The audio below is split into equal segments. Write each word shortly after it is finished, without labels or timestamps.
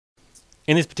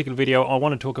In this particular video, I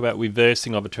want to talk about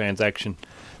reversing of a transaction.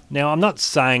 Now, I'm not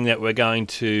saying that we're going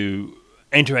to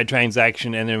enter a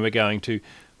transaction and then we're going to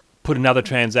put another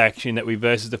transaction that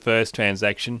reverses the first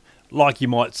transaction, like you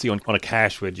might see on a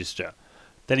cash register.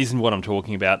 That isn't what I'm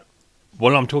talking about.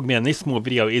 What I'm talking about in this small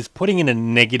video is putting in a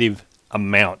negative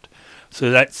amount. So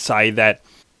let's say that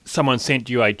someone sent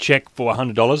you a check for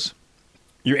 $100.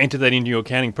 You enter that into your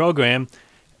accounting program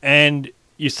and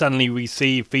you suddenly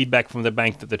receive feedback from the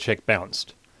bank that the check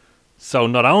bounced. So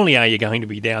not only are you going to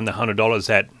be down the $100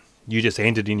 that you just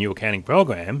entered in your accounting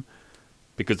program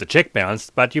because the check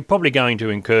bounced, but you're probably going to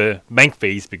incur bank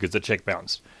fees because the check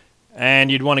bounced.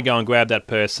 And you'd want to go and grab that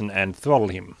person and throttle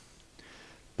him.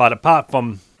 But apart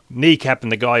from kneecapping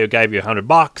the guy who gave you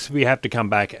 $100, we have to come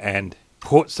back and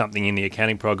put something in the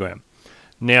accounting program.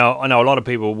 Now, I know a lot of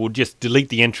people will just delete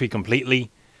the entry completely,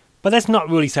 but that's not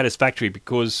really satisfactory,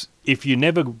 because if you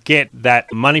never get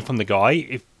that money from the guy,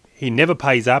 if he never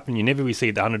pays up and you never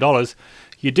receive the $100,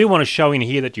 you do want to show in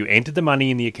here that you entered the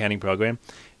money in the accounting program.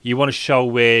 You want to show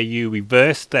where you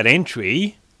reversed that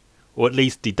entry, or at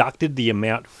least deducted the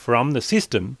amount from the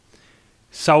system,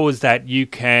 so as that you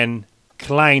can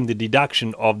claim the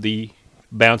deduction of the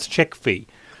bounce check fee.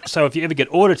 So if you ever get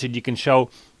audited, you can show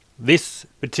this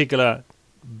particular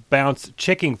bounce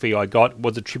checking fee I got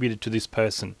was attributed to this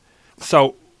person.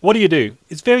 So what do?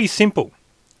 It's very simple.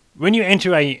 When you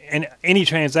enter any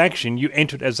transaction, you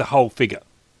enter it as a whole figure.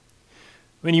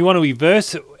 When you want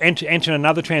to enter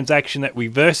another transaction that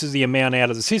reverses the amount out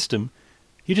of the system,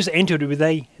 you just enter it with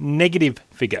a negative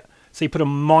figure. So you put a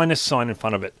minus sign in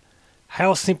front of it.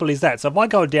 How simple is that? So if I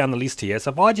go down the list here, so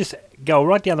if I just go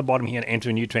right down the bottom here and enter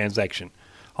a new transaction,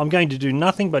 I'm going to do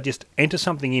nothing but just enter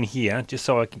something in here just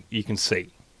so you can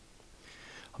see.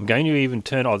 I'm going to even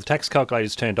turn, the tax calculator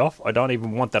is turned off. I don't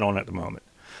even want that on at the moment.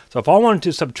 So if I wanted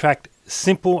to subtract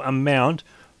simple amount,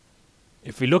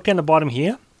 if we look down the bottom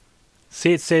here,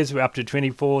 see it says we're up to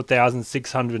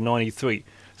 $24,693.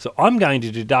 So I'm going to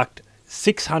deduct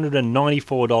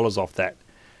 $694 off that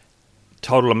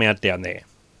total amount down there.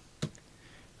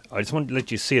 I just want to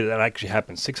let you see that actually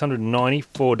happens,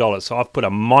 $694. So I've put a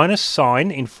minus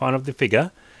sign in front of the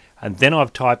figure, and then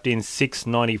I've typed in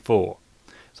 694.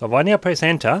 So if I now press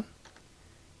enter,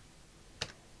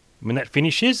 when that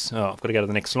finishes, I've got to go to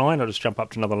the next line. I'll just jump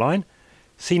up to another line.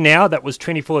 See, now that was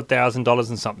 $24,000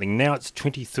 and something. Now it's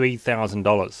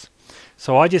 $23,000.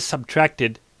 So I just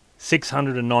subtracted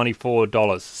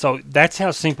 $694. So that's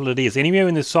how simple it is. Anywhere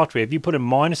in the software, if you put a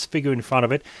minus figure in front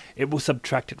of it, it will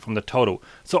subtract it from the total.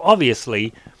 So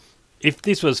obviously, if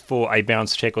this was for a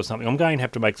bounce check or something, I'm going to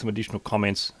have to make some additional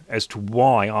comments as to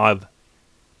why I've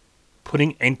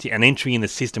putting an entry in the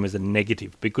system as a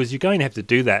negative, because you're going to have to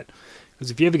do that.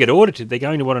 Because if you ever get audited, they're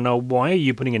going to want to know, why are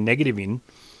you putting a negative in?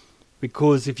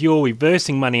 Because if you're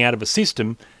reversing money out of a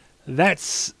system,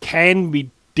 that can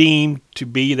be deemed to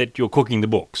be that you're cooking the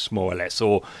books, more or less,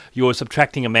 or you're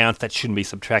subtracting amounts that shouldn't be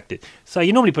subtracted. So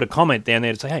you normally put a comment down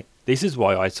there to say, hey, this is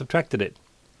why I subtracted it.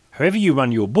 However you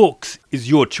run your books is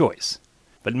your choice.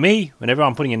 But me, whenever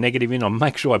I'm putting a negative in, I'll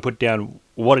make sure I put down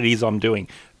what it is I'm doing.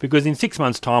 Because in 6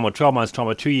 months' time, or 12 months' time,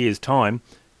 or 2 years' time,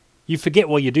 you forget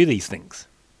why you do these things.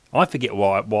 I forget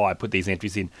why I put these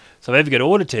entries in. So if I ever get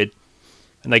audited,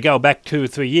 and they go back 2 or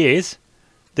 3 years,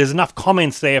 there's enough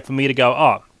comments there for me to go,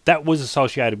 oh, that was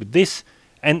associated with this,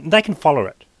 and they can follow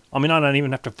it. I mean, I don't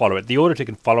even have to follow it. The auditor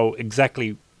can follow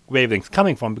exactly where everything's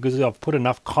coming from, because I've put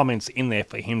enough comments in there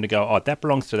for him to go, oh, that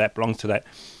belongs to that, belongs to that.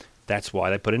 That's why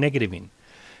they put a negative in.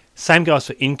 Same goes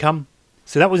for income.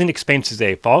 So that was in expenses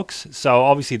there, folks. So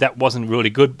obviously that wasn't really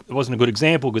good. It wasn't a good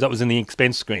example because that was in the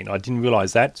expense screen. I didn't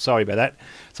realize that. Sorry about that.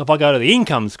 So if I go to the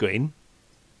income screen,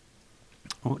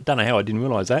 I don't know how I didn't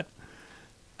realize that,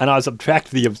 and I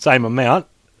subtract the same amount,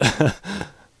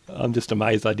 I'm just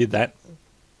amazed I did that.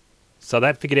 So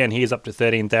that figure down here is up to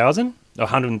 $13,000, or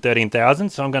 $113,000.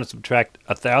 So I'm going to subtract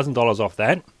 $1,000 off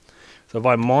that. So if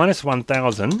I minus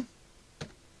 1,000,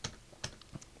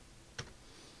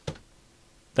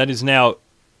 that is now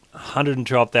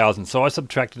 $112,000. So I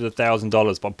subtracted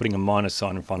 $1,000 by putting a minus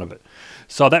sign in front of it.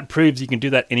 So that proves you can do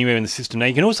that anywhere in the system. Now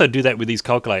you can also do that with these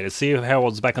calculators. See how I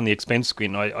was back on the expense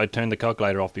screen? I turned the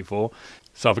calculator off before.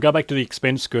 So if I go back to the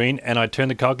expense screen and I turn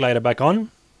the calculator back on,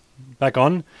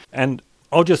 and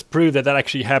I'll just prove that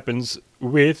actually happens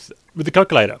with the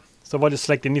calculator. So if I just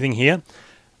select anything here,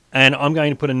 and I'm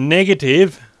going to put a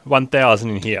negative 1,000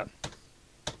 in here.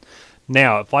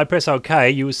 Now, if I press OK,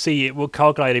 you will see it will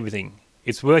calculate everything.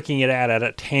 It's working it out at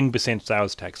a 10%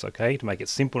 sales tax, okay, to make it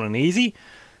simple and easy.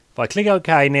 If I click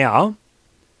OK now,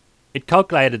 it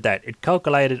calculated that. It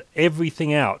calculated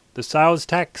everything out. The sales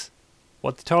tax,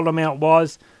 what the total amount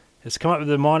was, It's come up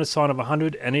with a minus sign of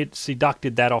 100 and it's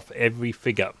deducted that off every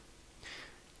figure.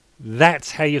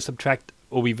 That's how you subtract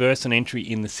or reverse an entry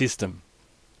in the system.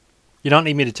 You don't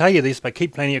need me to tell you this, but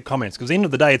keep plenty of comments, because at the end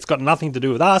of the day it's got nothing to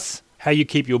do with us, how you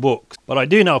keep your books. But I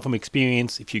do know from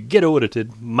experience, if you get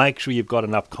audited, make sure you've got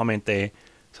enough comment there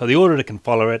so the auditor can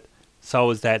follow it, so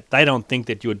as that they don't think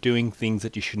that you're doing things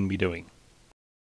that you shouldn't be doing.